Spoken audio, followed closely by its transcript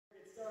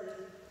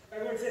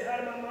and say hi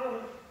to my mama.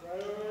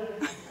 Right over there.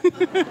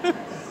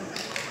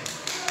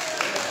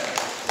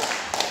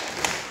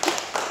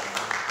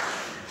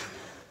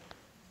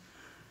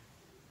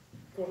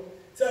 Cool.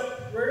 So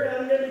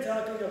I'm going to be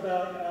talking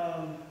about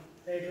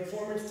a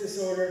performance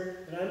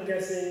disorder that I'm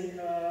guessing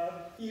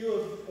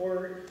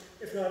or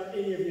if not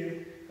any of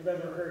you, have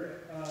ever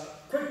heard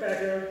of. Quick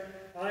background,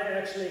 I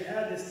actually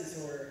had this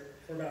disorder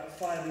for about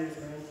 5 years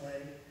when I'm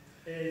playing.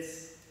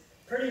 It's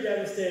pretty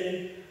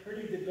devastating,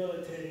 pretty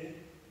debilitating.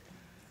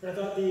 And I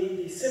thought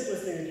the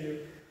simplest thing to do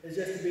is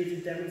just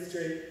to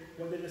demonstrate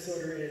what the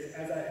disorder is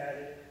as I had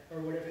it, or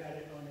would have had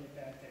it on a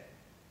bad day.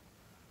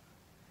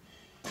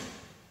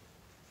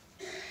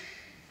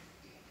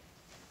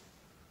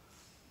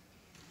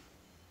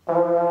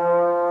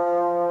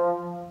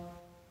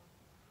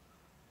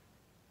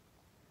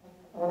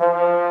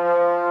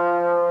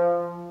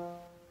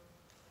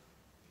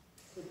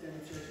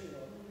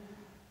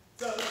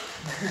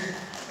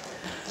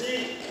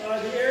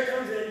 The air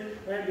comes in,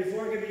 right,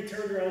 before it can be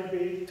turned around to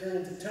be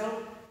turned into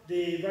tone,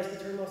 the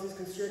respiratory muscles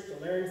constrict,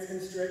 the larynx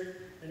constrict,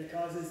 and it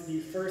causes the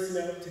first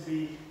note to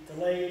be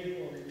delayed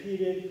or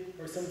repeated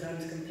or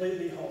sometimes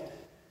completely halted.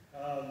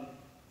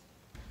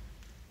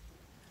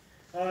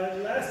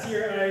 Last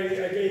year I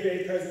gave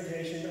a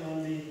presentation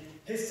on the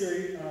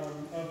history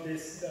of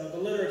this, the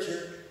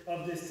literature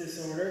of this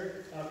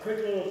disorder. Quick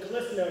little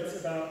cliff notes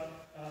about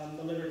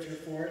the literature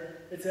for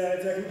it. It's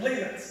a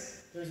complete mess.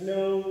 There's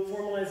no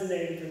formalized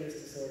name for this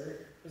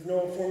disorder. There's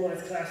no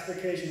formalized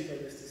classification for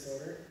this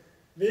disorder.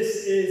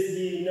 This is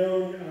the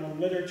known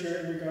literature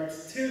in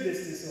regards to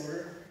this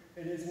disorder.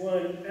 It is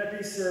one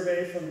epi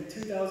survey from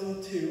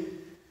 2002,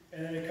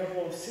 and then a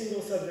couple of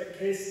single subject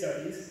case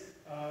studies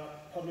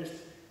published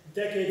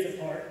decades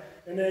apart,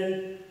 and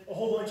then a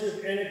whole bunch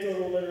of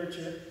anecdotal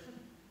literature,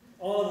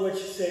 all of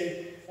which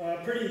say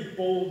pretty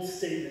bold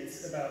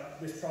statements about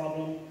this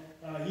problem.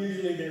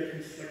 Usually they're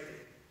conflicting.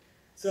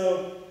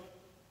 So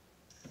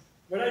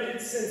what I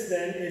did since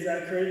then is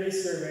I created a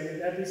survey,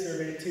 an epi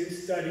survey, to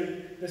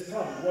study this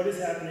problem. What is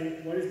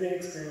happening? What is being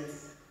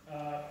experienced?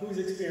 Who's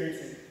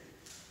experiencing it?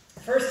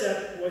 First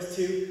step was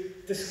to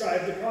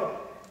describe the problem,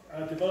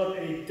 develop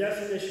a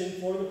definition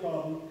for the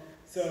problem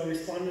so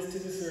respondents to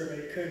the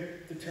survey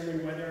could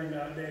determine whether or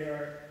not they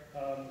are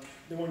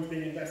the ones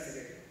being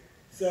investigated.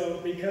 So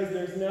because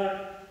there's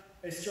not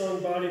a strong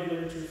body of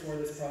literature for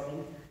this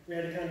problem, we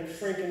had to kind of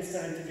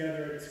Frankenstein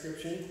together a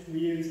description. We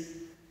used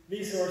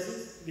these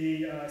sources,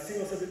 the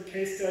single subject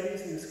case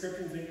studies and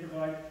descriptions they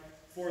provide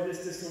for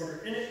this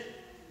disorder in it,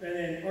 and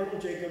then Arnold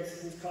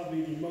Jacobs, who's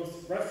probably the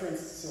most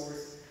referenced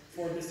source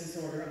for this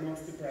disorder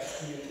amongst the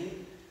brass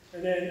community.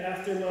 And then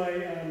after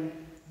my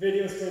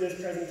videos for this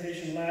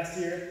presentation last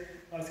year,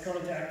 I was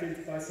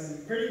contacted by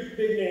some pretty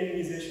big name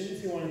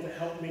musicians who wanted to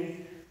help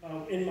me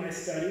in my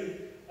study.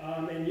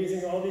 And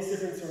using all these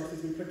different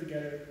sources, we put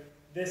together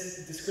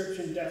this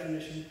description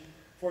definition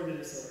for the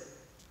disorder.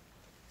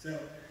 So,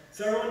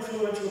 several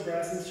influential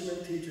brass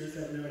instrument teachers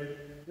have noted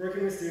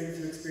working with students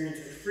who experience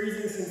a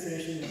freezing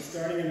sensation when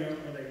starting a note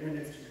on a wind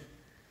instrument.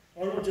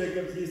 Arnold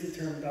Jacobs used the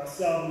term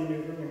Valsalva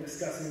maneuver when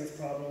discussing this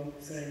problem,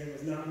 saying it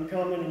was not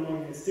uncommon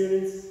among his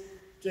students.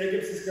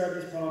 Jacobs described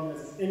this problem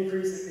as an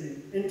increase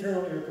in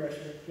internal air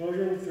pressure,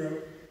 closure in the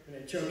throat, and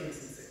a choking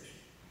sensation.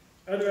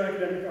 Other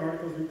academic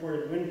articles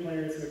reported wind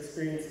players who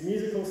experienced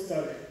musical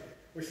stuttering,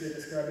 which they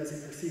described as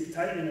a perceived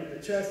tightening of the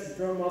chest and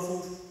throat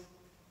muscles,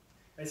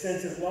 a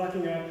sense of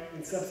locking up,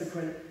 and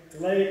subsequent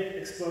delayed,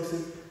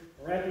 explosive,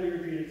 or rapidly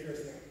repeated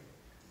first note.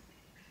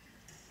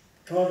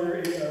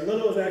 However,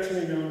 little is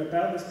actually known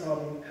about this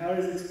problem, how it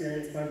is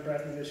experienced by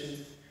brass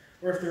musicians,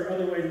 or if there are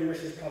other ways in which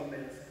this problem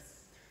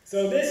manifests.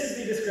 So this is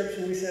the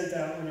description we sent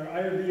out in our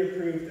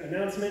IRB-approved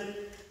announcement.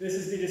 This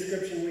is the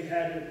description we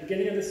had at the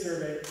beginning of the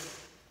survey,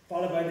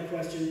 followed by the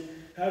question,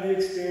 how do you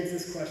experience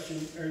this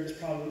question or this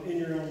problem in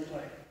your own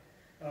playing?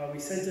 We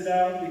sent it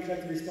out, we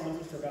collected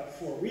responses for about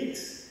 4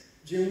 weeks.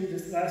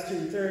 Last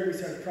June 3rd, we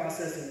started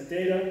processing the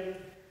data.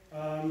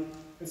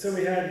 And so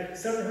we had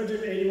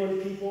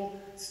 781 people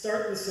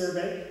start the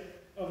survey.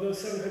 Of those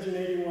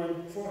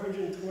 781,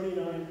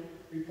 429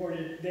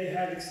 reported they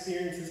had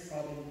experienced this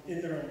problem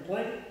in their own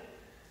playing.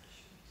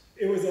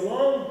 It was a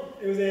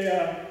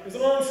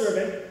long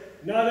survey.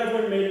 Not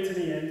everyone made it to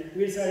the end.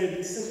 We decided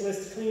the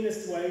simplest,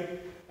 cleanest way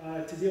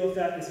to deal with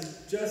that is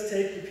to just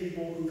take the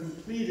people who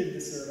completed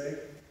the survey,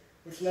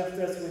 which left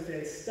us with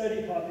a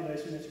study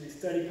population, which would be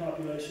study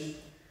population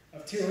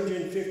of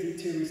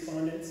 252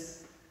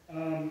 respondents.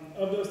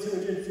 Of those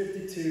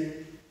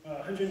 252,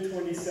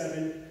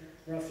 127,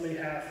 roughly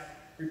half,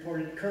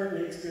 reported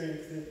currently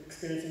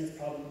experiencing this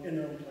problem in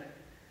their own playing.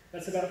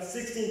 That's about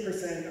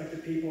 16% of the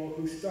people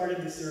who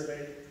started the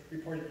survey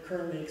reported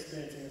currently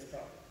experiencing this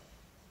problem.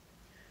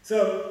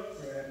 So,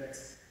 where do I have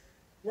next?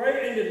 Where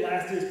I ended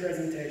last year's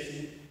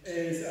presentation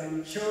is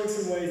showing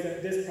some ways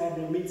that this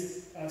problem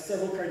meets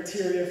several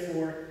criteria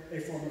for a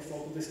form of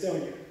focal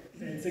dystonia,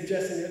 and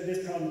suggesting that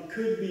this problem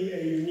could be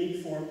a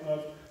unique form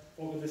of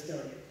focal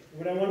dystonia.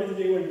 What I wanted to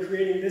do in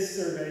creating this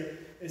survey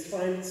is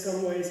find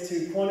some ways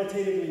to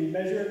quantitatively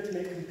measure, to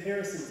make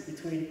comparisons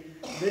between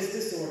this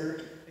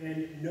disorder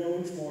and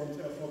known forms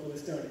of focal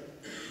dystonia.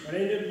 What I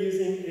ended up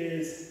using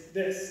is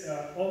this,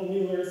 Eckhart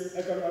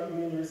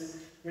Altmüller's,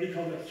 what he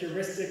called a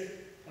heuristic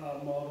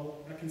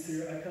model. I kind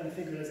of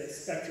think of it as a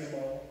spectrum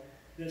model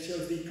that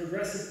shows the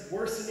progressive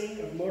worsening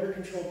of motor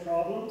control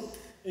problems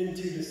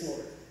into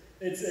disorder.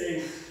 It's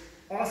an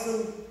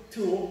awesome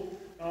tool.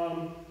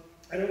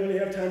 I don't really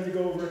have time to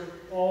go over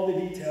all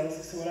the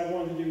details, so what I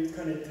wanted to do is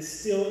kind of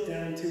distill it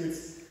down to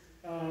its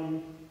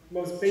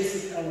most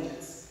basic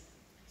elements.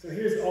 So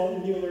here's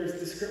Altmüller's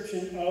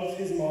description of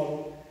his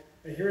model,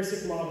 a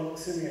heuristic model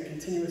assuming a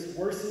continuous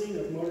worsening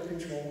of motor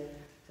control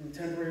from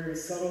temporary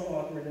subtle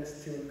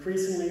awkwardness to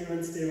increasingly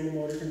unstable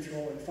motor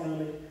control and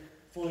finally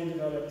fully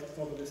developed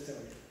focal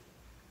dystonia.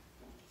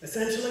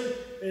 Essentially,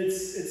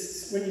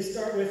 it's when you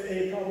start with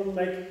a problem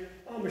like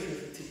embouchure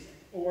fatigue,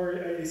 or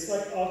a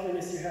slight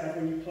awkwardness you have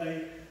when you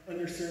play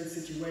under certain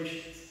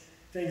situations.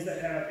 Things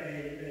that have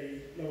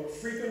a lower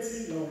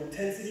frequency, lower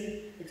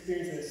intensity,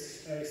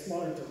 experience a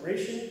smaller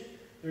duration.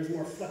 There's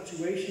more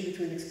fluctuation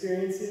between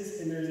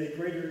experiences, and there's a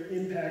greater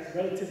impact,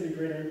 relatively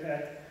greater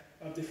impact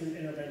of different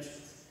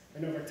interventions.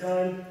 And over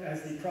time,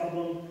 as the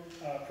problem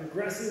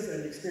progresses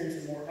and you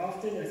experience it more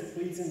often, as it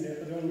bleeds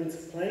into other elements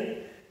of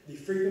playing, the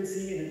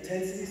frequency and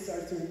intensity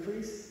starts to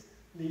increase.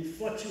 The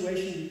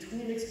fluctuation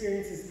between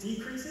experiences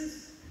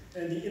decreases,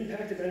 and the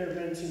impact of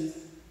interventions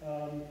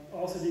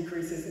also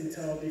decreases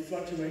until the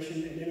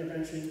fluctuation and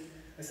intervention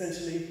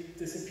essentially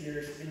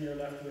disappears and you're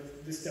left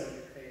with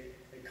dystonia,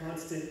 a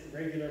constant,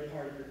 regular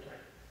part of your plan.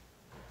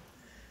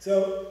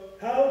 So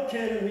how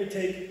can we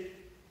take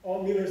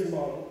Altmüller's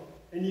model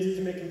and use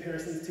it to make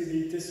comparisons to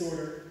the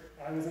disorder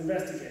I was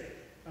investigating?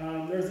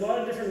 There's a lot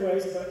of different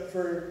ways, but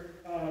for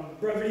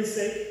brevity's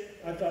sake,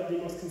 I thought the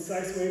most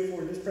concise way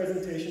for this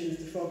presentation is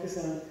to focus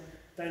on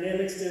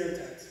dynamic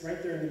stereotypes,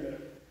 right there in the middle.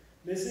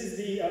 This is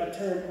the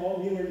term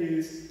Altmüller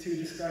used to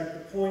describe the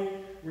point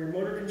where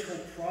motor control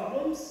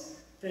problems,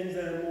 things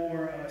that are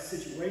more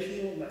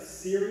situational, less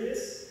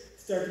serious,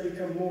 start to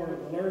become more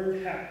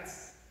learned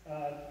habits.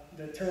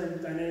 The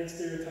term dynamic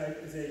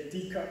stereotype is a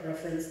deep cut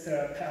reference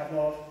to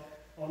Pavlov.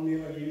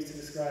 Altmüller used to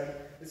describe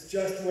it's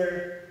just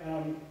where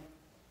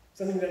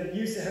something that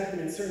used to happen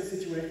in certain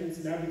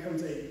situations now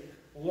becomes a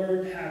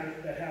learned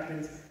habit that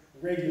happens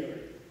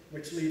regularly,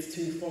 which leads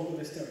to focal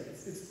dystonia.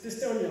 It's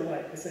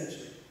dystonia-like,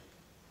 essentially.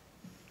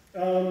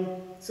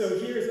 So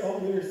here's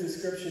Altmüller's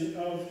description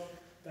of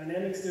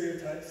dynamic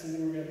stereotypes,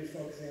 something we're going to be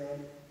focusing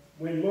on.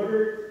 When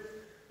motor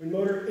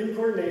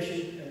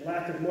incoordination and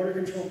lack of motor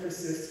control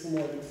persists for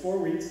more than 4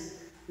 weeks,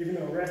 even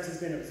though rest has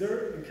been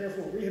observed and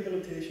careful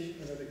rehabilitation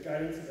under the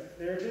guidance of a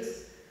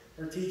therapist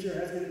or teacher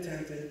has been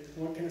attempted,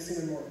 one can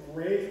assume a more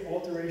grave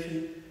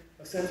alteration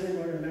of sensory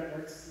motor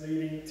networks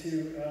leading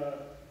to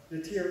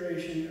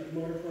deterioration of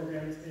motor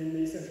programs in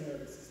the central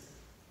nervous system.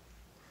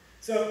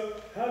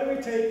 So how do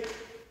we take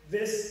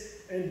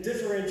this and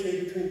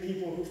differentiate between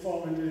people who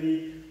fall under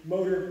the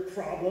motor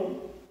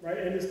problem, right,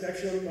 end of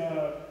spectrum,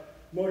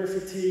 motor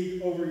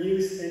fatigue,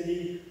 overuse, and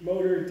the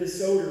motor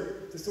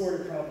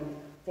disorder problem,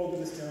 focal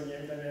dystonia,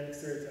 and dynamic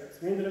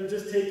stereotypes? We ended up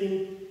just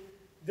taking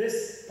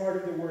this part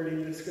of the wording,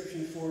 the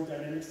description for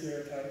dynamic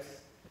stereotypes,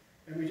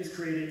 and we just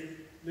created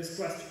this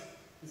question.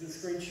 This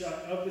is a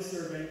screenshot of the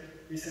survey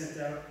we sent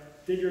out.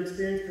 Did your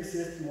experience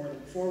persist for more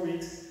than 4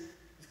 weeks,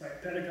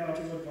 despite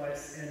pedagogical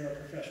advice and or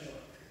professional help?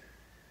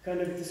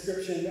 Kind of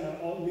description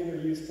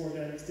Altmüller used for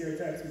dynamic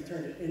stereotypes. We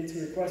turned it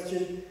into a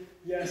question.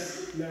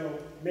 Yes, no,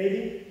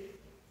 maybe.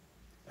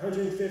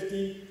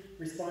 150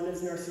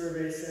 respondents in our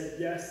survey said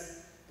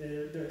yes,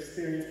 their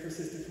experience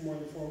persisted for more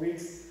than 4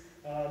 weeks.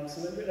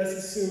 So let's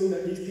assume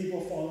that these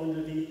people fall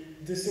under the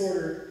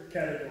disorder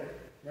category,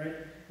 right?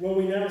 Will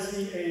we now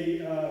see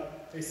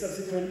a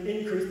subsequent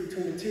increase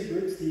between the two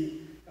groups, the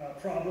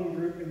problem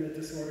group and the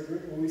disorder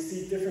group? Will we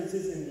see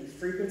differences in the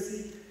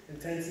frequency,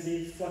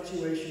 intensity,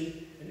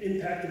 fluctuation, and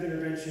impact of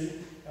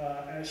intervention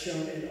as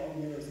shown in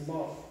Altmüller's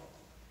model?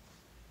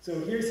 So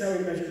here's how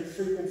we measured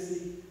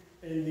frequency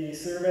in the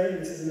survey.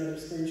 This is another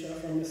screenshot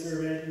from the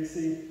survey. You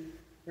see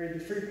rate the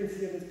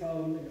frequency of this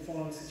problem in the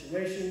following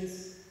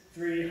situations: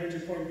 3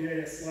 100-point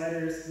VAS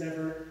sliders,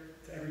 never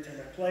to every time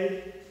I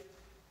played,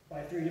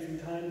 by 3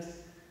 different times,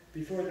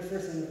 before the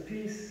first note of the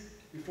piece,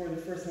 before the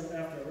first note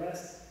after a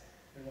rest,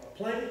 and while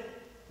playing.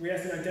 We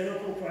asked an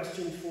identical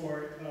question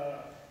for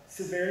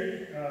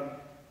severity,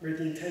 rate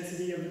the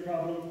intensity of the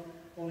problem.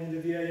 Only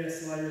the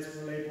VAS sliders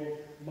were labeled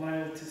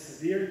mild to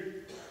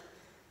severe.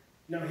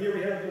 Now here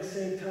we have those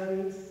same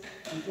timings,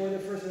 before the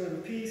first note of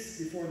a piece,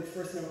 before the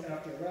first note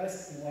after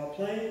rest, and while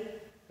playing.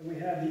 And we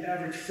have the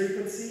average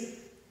frequency,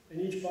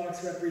 and each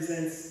box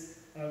represents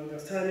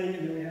those timing,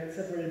 and then we have it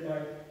separated by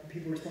the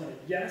people who responded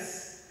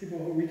yes, people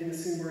who we can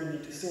assume were in the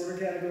disorder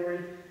category,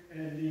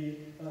 and the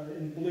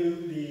in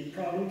blue, the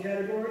problem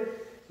category.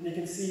 And you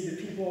can see the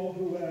people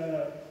who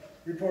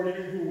reported,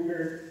 who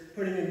were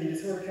putting in the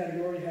disorder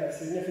category, have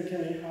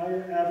significantly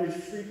higher average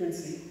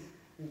frequency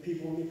than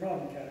people in the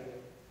problem category.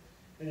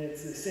 And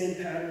it's the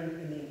same pattern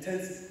in the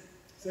intensity.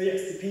 So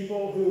yes, the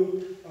people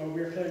who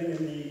we're putting in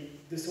the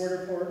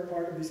disorder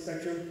part of the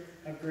spectrum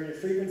have greater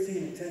frequency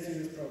and intensity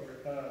of this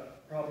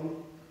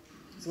problem.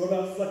 So what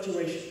about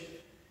fluctuation?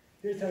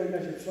 Here's how we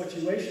measure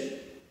fluctuation,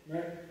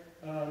 right?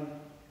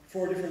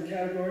 4 different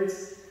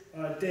categories.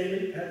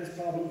 Daily, I had this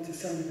problem to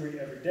some degree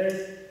every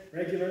day.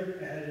 Regular,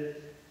 I had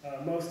it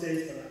most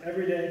days, but not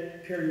every day.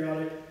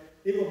 Periodic,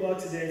 equal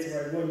blocks of days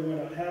where I would and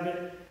would not have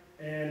it.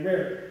 And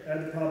rare, I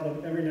had the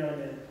problem every now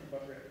and then,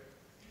 but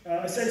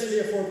rare. Essentially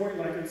a 4-point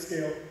Likert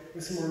scale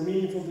with some more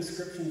meaningful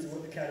descriptions of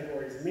what the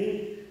categories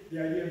mean.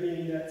 The idea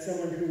being that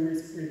someone who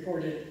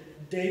reported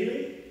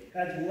daily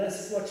had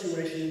less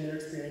fluctuation in their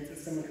experience than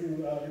someone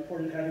who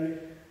reported having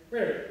it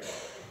rarely.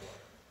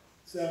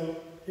 So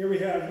here we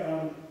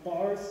have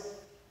bars.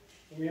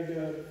 And we have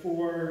the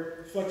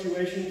 4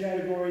 fluctuation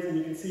categories, and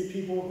you can see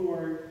people who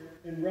are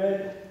in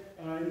red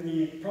in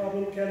the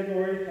problem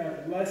category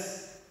have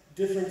less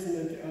difference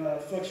in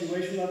the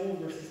fluctuation level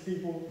versus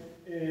people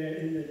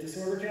in the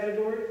disorder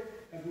category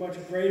have much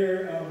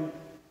greater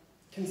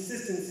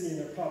consistency in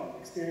their problem,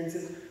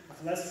 experiences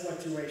with less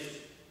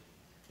fluctuation.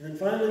 And then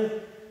finally,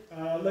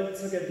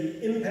 let's look at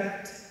the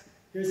impact.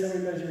 Here's how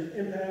we measure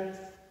impact.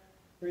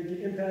 Rate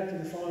the impact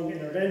of the following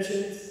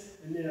interventions.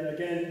 And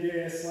again,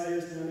 VAS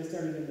sliders can only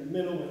started in the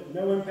middle with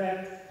no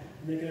impact.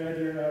 And they can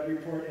either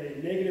report a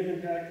negative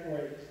impact or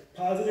a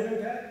positive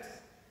impact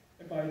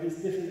by these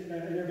different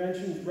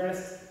interventions: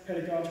 rest,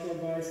 pedagogical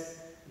advice,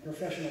 and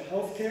professional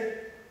health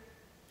care.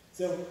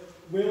 So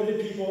will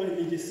the people in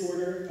the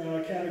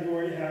disorder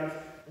category have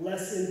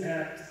less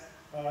impact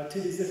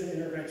to these different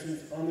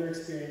interventions on their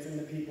experience than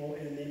the people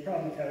in the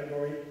problem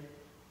category?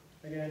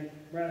 Again,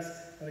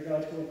 rest,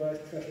 pedagogical advice,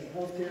 professional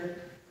health care,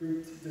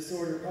 group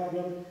disorder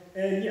problem.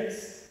 And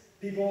yes,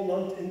 people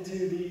lumped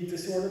into the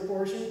disorder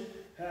portion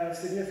have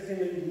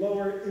significantly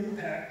lower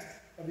impact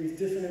of these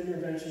different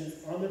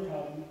interventions on the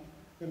problem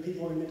than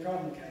people in the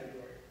problem category.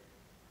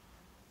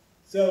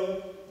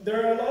 So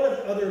there are a lot of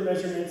other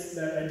measurements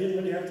that I didn't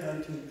really have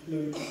time to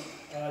include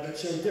that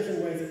show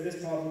different ways that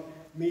this problem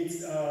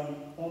meets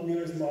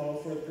Altmuller's model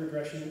for the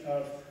progression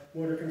of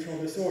motor control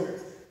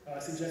disorders,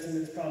 suggesting that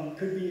this problem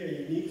could be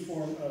a unique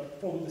form of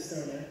focal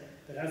dystonia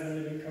that hasn't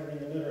really been covered in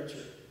the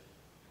literature.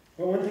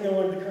 But one thing I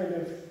wanted to kind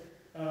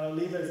of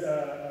leave as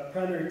a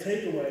primary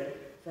takeaway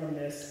from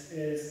this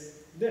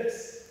is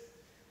this,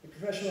 the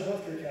professional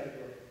healthcare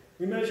category.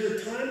 We measure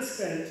time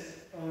spent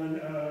on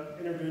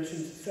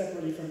interventions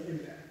separately from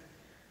impact.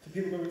 So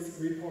people will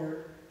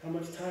report how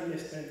much time they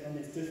spent on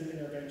these different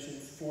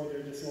interventions for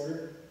their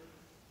disorder.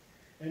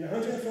 And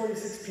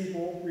 146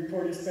 people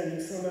reported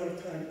spending some amount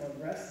of time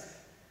on rest.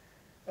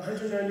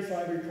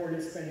 195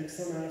 reported spending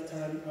some amount of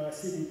time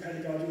seeking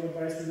pedagogical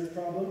advice for this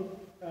problem.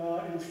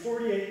 And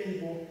 48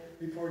 people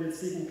reported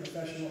seeking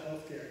professional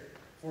health care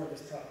for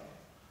this problem.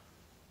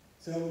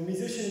 So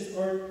musicians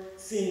aren't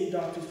seeing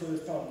doctors for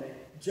this problem. They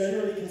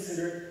generally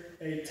consider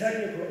it a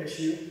technical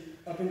issue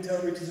up until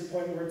it reaches a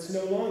point where it's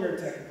no longer a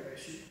technical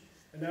issue.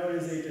 And now it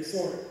is a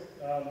disorder.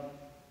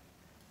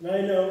 And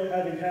I know,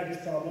 having had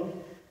this problem,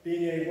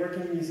 being a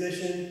working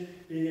musician,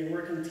 being a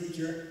working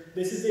teacher,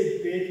 this is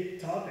a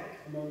big topic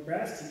among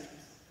brass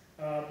teachers.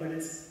 But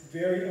it's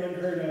very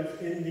unheard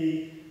of in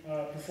the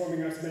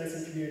performing arts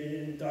medicine community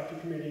and doctor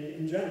community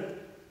in general.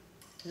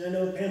 And I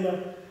know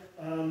Pamela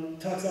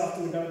talks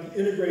often about the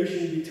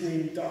integration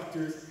between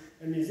doctors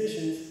and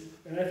musicians,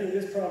 and I think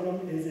this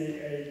problem is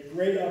a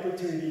great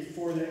opportunity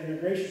for that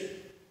integration.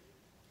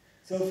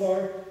 So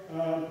far,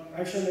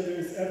 I've shown that there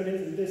is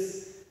evidence that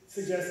this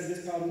suggests that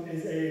this problem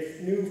is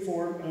a new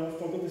form of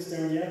focal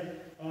dystonia,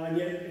 and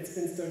yet it's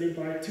been studied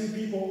by 2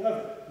 people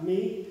ever,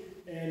 me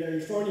and a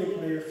euphonium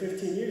player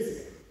 15 years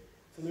ago.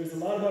 So there's a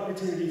lot of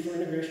opportunity for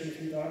integration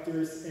between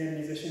doctors and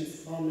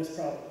musicians on this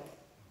problem.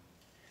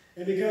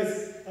 And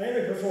because I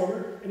am a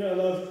performer and I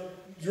love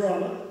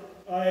drama,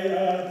 one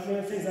of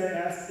the things I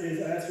asked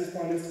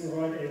respondents to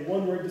provide a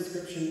one-word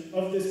description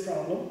of this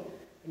problem,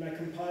 and I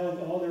compiled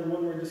all their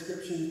one-word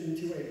descriptions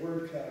into a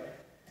word cloud,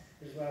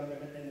 which is why I'm going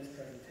to end this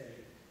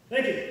presentation.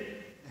 Thank you.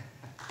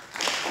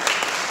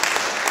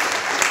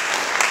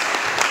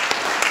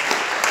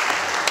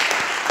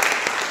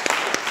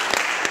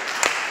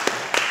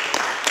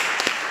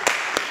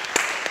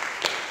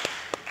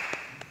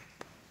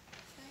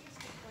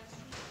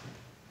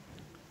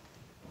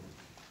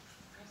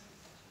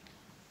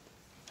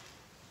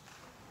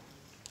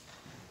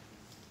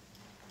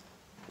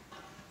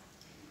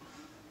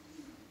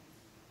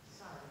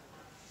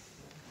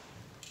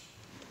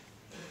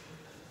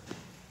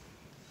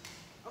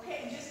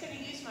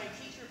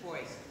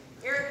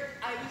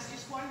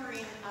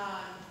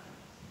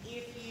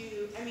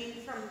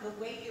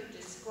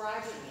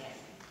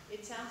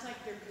 It sounds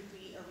like there could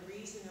be a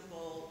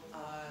reasonable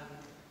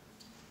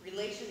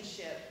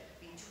relationship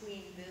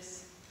between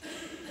this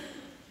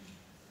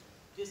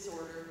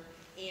disorder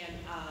and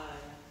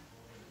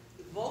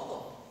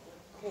vocal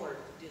cord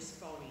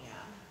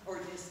dysphonia or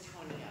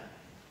dystonia.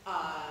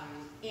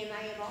 And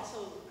I have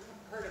also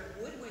heard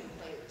of woodwind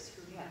players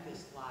who have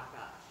this block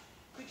up.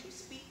 Could you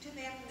speak to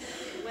that a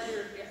little bit?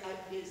 Whether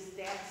is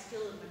that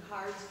still in the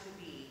cards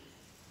to be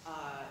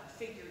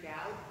figured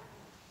out?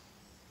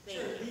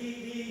 Sure.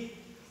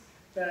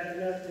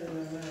 backing up.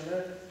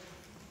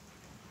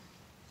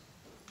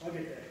 I'll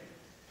get there.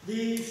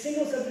 The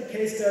single subject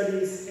case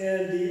studies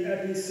and the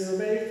EPI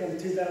survey from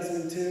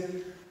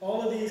 2002,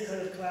 all of these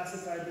kind of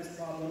classified this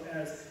problem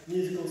as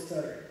musical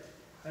stuttering.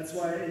 That's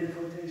why in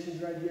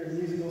quotations right here,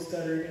 musical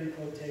stuttering in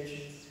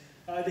quotations.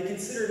 They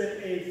considered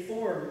it a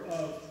form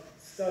of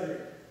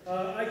stuttering.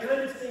 I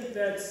kind of think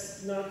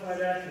that's not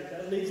quite accurate.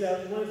 That leaves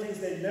out one of the things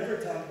they never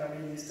talk about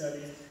in these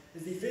studies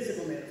is the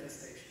physical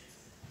manifestations.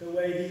 The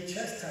way the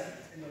chest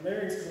tightens and the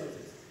larynx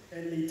closes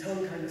and the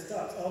tongue kind of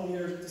stops. All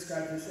Muir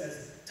described this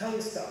as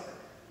tongue stopper,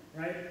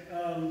 right?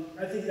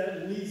 I think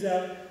that leaves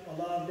out a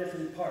lot of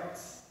different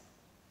parts.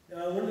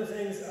 One of the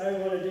things I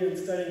want to do in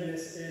studying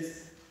this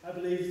is, I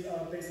believe,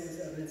 based on this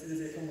evidence, it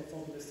is a form of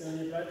focal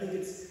dystonia, but I think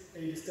it's a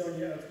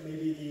dystonia of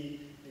maybe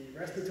the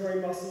respiratory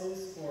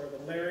muscles or the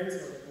larynx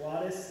or the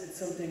glottis. It's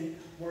something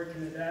more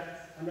akin to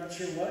that. I'm not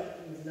sure what.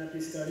 It was an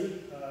EPI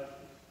study.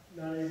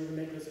 Not able to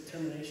make those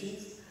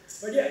determinations.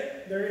 But yeah,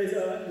 there is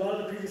a lot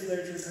of the previous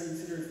literature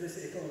considers this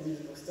a form of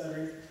musical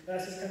stuttering.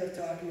 That's just kind of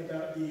talking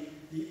about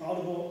the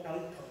audible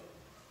output,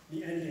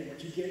 the end game,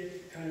 what you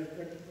get kind of,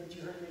 what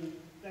you heard me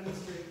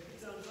demonstrate.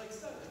 It sounds like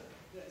stuttering,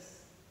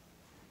 this.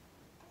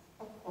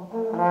 It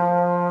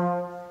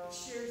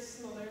shares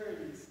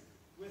similarities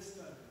with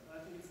stuttering, but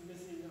I think it's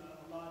missing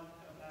a lot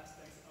of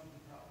aspects of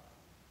the problem.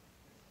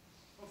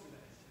 Hopefully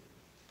that is true.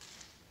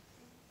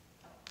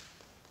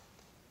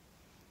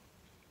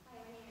 Hi,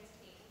 my name is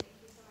Kate. Thank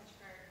you so much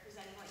for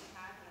presenting what you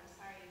have, and I'm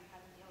sorry you've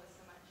had to deal with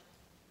so much.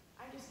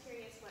 I'm just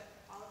curious what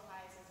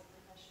qualifies as a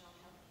professional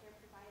healthcare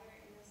provider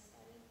in this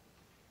study?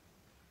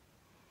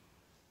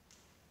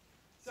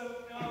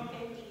 So,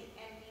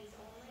 MDs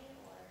only,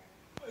 or?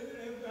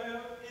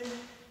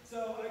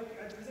 So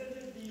I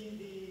presented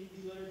the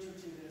literature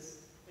to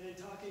this, and in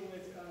talking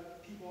with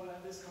people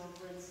at this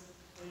conference,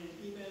 and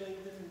emailing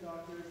different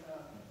doctors,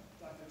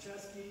 Dr.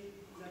 Chesky,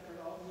 Neckar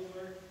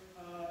Altmuller,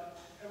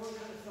 everyone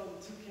kind of fell in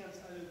two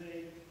camps. Either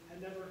they had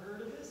never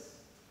heard of this,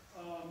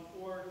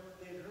 or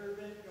they had heard of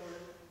it, or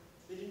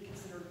they didn't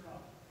consider it a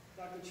problem.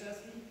 Dr.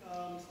 Chesky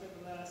spent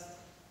the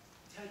last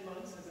 10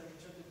 months, as I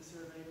constructed the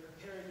survey,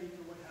 preparing me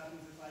for what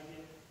happens if I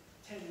get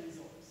 10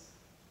 results.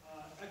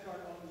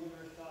 Eckhart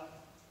Altmuller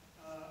thought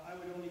I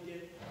would only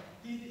get,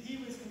 he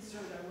was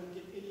concerned I wouldn't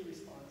get any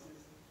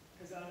responses,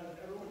 because out of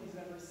everyone he's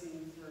ever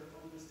seen for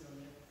focal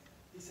dystonia,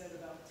 he said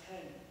about 10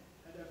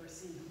 had ever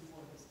seen him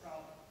for this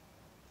problem.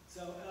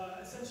 So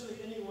essentially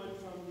anyone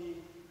from the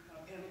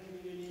PAMA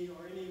community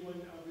or anyone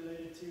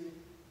related to,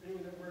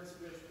 anyone that works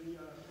with the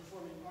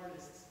performing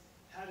artists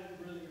hadn't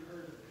really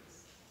heard of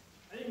this.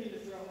 I didn't mean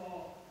to throw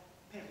all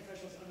PAM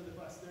professionals under the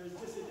bus. There is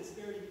just a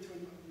disparity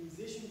between what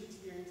musicians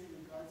experience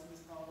in regards to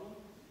this problem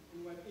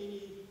and what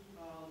any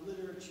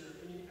literature,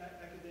 any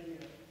academia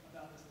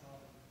about this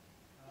problem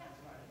is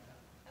writing about.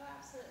 Oh,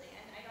 absolutely,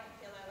 and I don't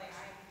feel that way.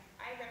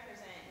 I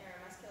represent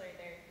neuromuscular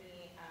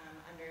therapy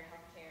under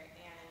healthcare,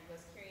 and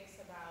was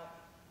curious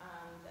about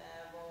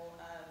the role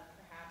of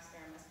perhaps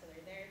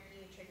neuromuscular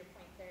therapy, trigger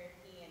point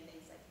therapy, and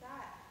things like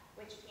that,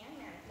 which can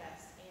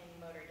manifest in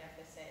motor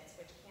deficits,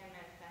 which can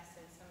manifest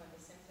in some of the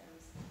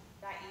symptoms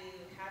that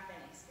you have been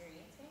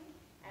experiencing.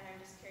 And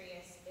I'm just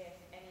curious if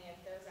any of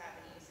those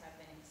avenues have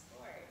been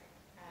explored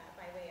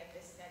by way of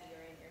this study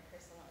or in your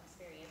personal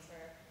experience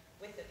or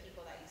with the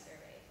people that you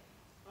surveyed.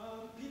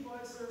 People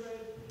I've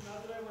surveyed,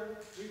 not that I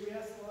work, we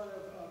asked a lot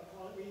of,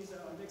 we use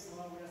a mix a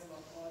lot, we asked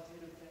about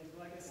qualitative things.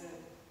 But like I said,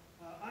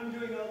 I'm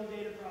doing all the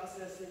data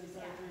processing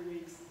inside 3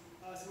 weeks,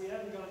 so we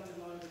haven't gone to a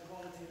lot of the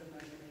qualitative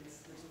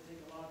measurements, which will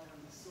take a lot of time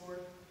to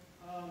sort.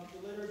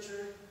 The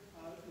literature,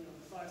 the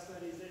 5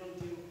 studies, they don't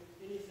do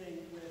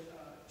anything with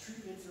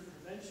treatments or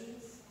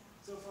preventions.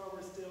 So far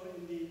we're still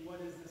in the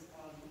what is this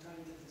problem, we're trying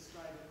to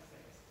describe it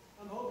phase.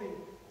 I'm hoping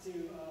to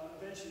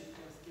eventually, of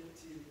course, get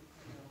to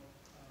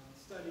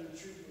studying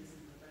treatments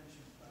and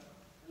prevention, but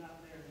we're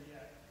not there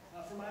yet.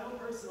 For my own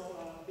personal,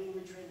 being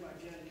retrained by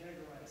Jan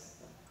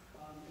Kegerice,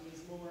 it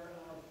was more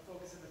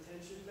focus of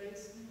attention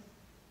based.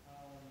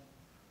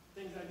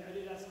 Things like, I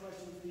did ask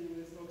questions dealing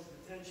with focus of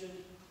attention,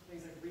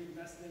 things like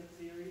reinvestment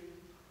theory,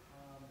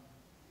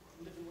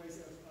 and different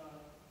ways of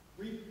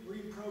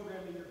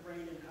reprogramming your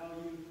brain and how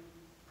you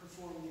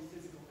perform the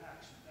physical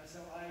action. That's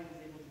how I was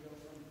able to go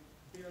from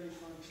barely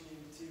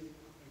functioning to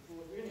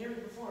full. We didn't hear me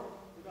perform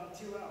for about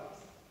 2 hours.